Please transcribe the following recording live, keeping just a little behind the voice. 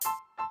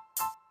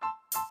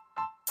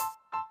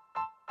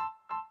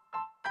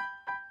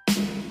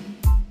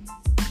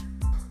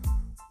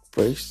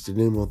Praise the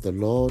name of the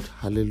Lord.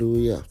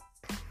 Hallelujah.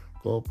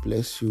 God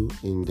bless you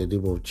in the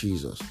name of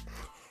Jesus.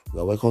 You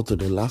are welcome to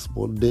the last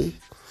Monday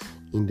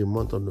in the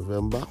month of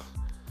November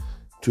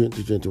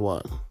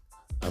 2021.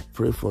 I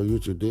pray for you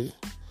today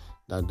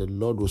that the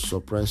Lord will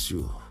surprise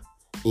you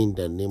in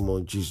the name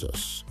of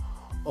Jesus.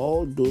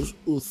 All those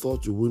who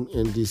thought you wouldn't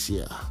end this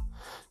year,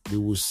 they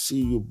will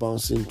see you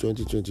bouncing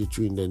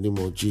 2022 in the name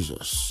of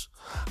Jesus.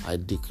 I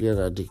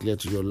declare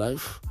to your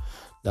life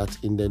that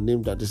in the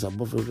name that is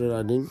above every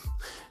other name,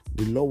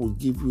 the Lord will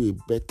give you a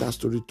better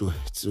story to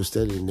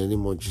tell in the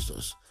name of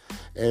Jesus.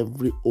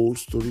 Every old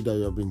story that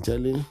you have been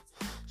telling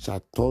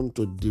shall turn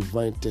to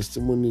divine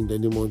testimony in the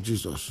name of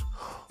Jesus.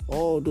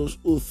 All those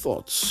who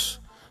thought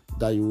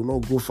that you will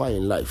not go far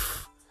in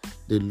life,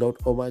 the Lord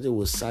Almighty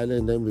will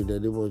silence them in the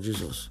name of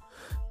Jesus.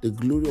 The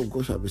glory of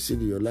God shall be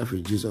seen in your life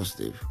in Jesus'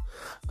 name.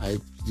 I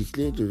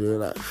declare to your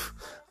life,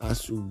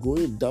 as you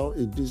going down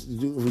in this,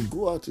 you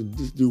go out in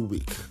this new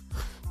week,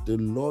 the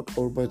Lord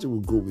Almighty will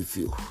go with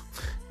you.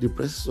 The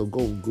presence of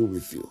God will go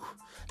with you.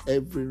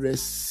 Every red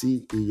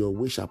sea in your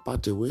way shall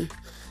part away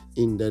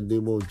in the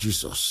name of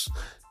Jesus.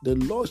 The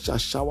Lord shall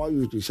shower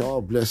you with a shower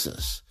of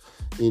blessings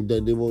in the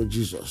name of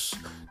Jesus.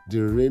 The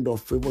rain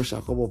of favor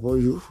shall come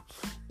upon you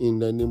in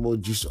the name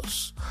of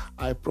Jesus.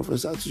 I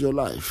prophesy to your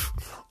life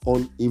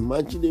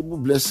unimaginable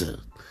blessing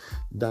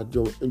that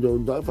your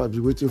life has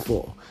been waiting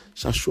for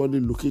shall surely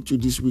locate you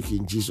this week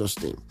in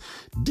Jesus' name.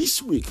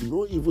 This week,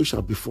 no evil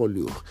shall befall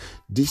you.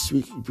 This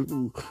week,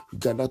 people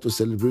gather to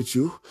celebrate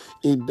you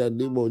in the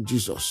name of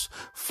Jesus.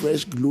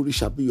 Fresh glory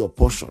shall be your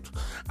portion.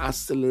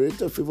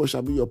 Accelerated favor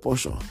shall be your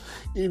portion.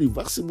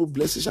 Irreversible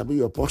blessing shall be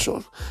your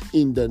portion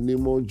in the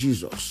name of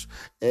Jesus.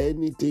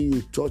 Anything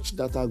you touch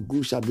that are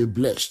good shall be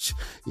blessed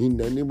in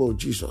the name of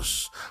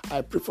Jesus.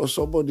 I pray for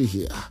somebody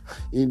here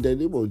in the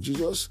name of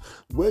Jesus,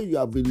 where you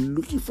have been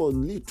looking for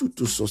little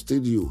to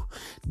sustain you,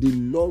 the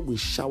Lord will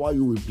shower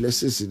you with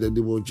blessings in the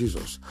name of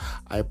Jesus.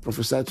 I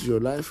prophesy to your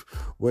life,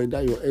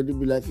 whether your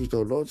enemy like it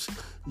or not,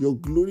 your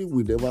glory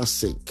will never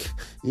sink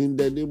in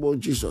the name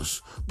of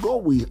Jesus.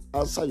 God will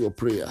answer your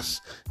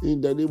prayers in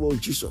the name of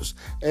Jesus.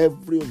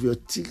 Every of your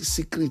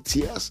secret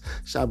tears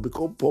shall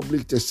become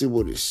public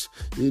testimonies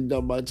in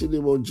the mighty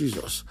name of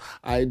Jesus.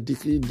 I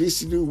decree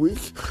this new week,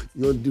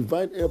 your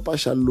divine helper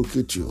shall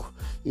locate you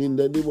in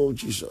the name of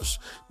Jesus.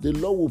 The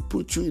Lord will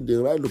put you in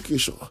the right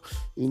location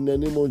in the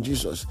name of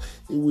Jesus.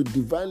 He will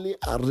divinely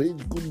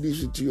arrange good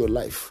news into your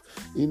life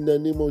in the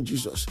name of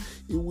Jesus.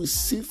 He will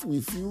sit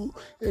with you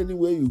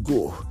anywhere you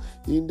go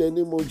in the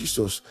name of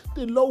Jesus.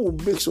 The Lord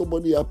will make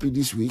somebody happy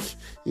this week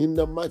in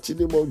the mighty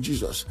name of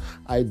Jesus.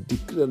 I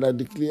declare and I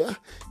declare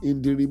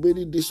in the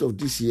remaining days of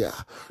this year,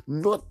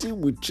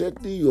 nothing will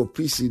threaten your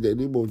peace in the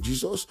name of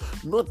Jesus.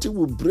 Nothing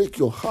will break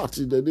your heart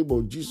in the name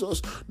of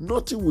Jesus.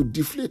 Nothing will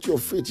deflate your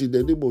faith in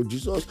the name of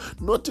Jesus.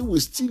 Nothing will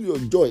steal your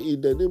joy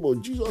in the name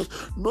of Jesus.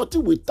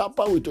 Nothing will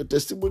tamper with your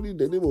testimony in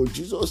the name of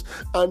Jesus.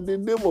 And the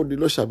name of the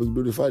Lord shall be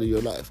glorified in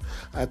your life.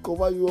 I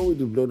cover you all with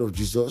the blood of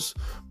Jesus.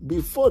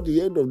 Before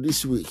the end of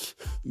this week,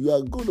 you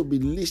are going to be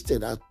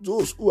listed as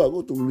those who are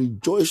going to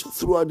rejoice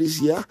throughout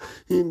this year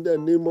in the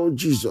name of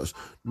Jesus.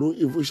 No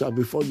evil shall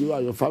befall you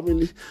and your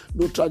family.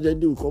 No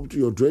tragedy will come to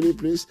your dwelling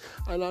place.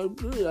 And I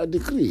pray, I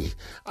decree,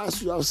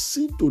 as you have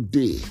seen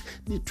today,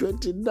 the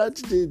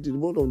 29th day in the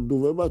month of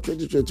November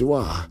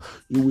 2021,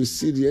 you will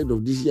see the end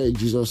of this year in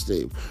Jesus'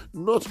 name.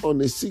 Not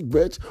on a sick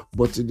bed,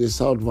 but in a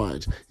sound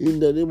mind. In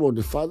the name of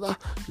the Father,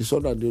 the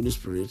Son, and the Holy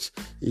Spirit.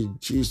 In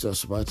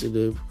Jesus' mighty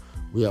name,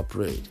 we are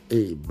praying.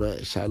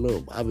 Amen.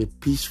 Shalom. Have a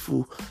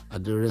peaceful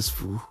and a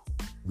restful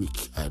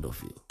week ahead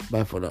of you.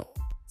 Bye for now.